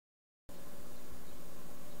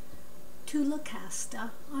To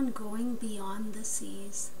Lucasta, on going beyond the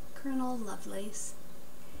seas, Colonel Lovelace.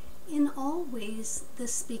 In all ways,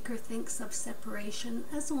 this speaker thinks of separation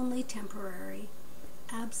as only temporary.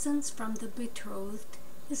 Absence from the betrothed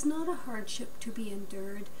is not a hardship to be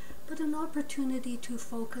endured, but an opportunity to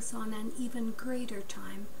focus on an even greater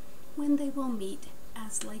time when they will meet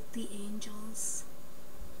as like the angels.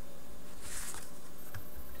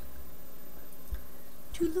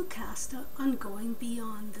 To Lucasta, on going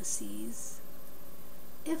beyond the seas.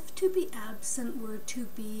 If to be absent were to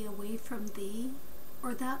be away from thee,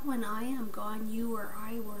 or that when I am gone you or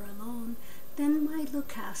I were alone, then my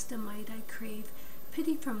Lucasta might I crave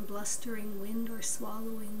pity from blustering wind or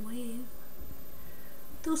swallowing wave.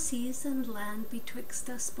 Though seas and land betwixt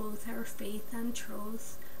us both our faith and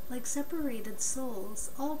troth, like separated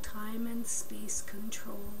souls, all time and space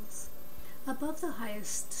controls. Above the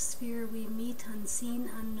highest sphere we meet unseen,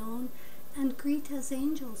 unknown, and greet as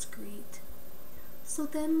angels greet. So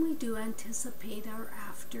then we do anticipate our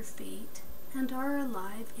after fate, and are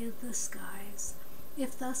alive in the skies,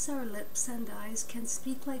 if thus our lips and eyes can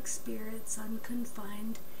speak like spirits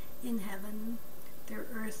unconfined in heaven, their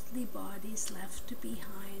earthly bodies left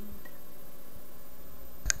behind.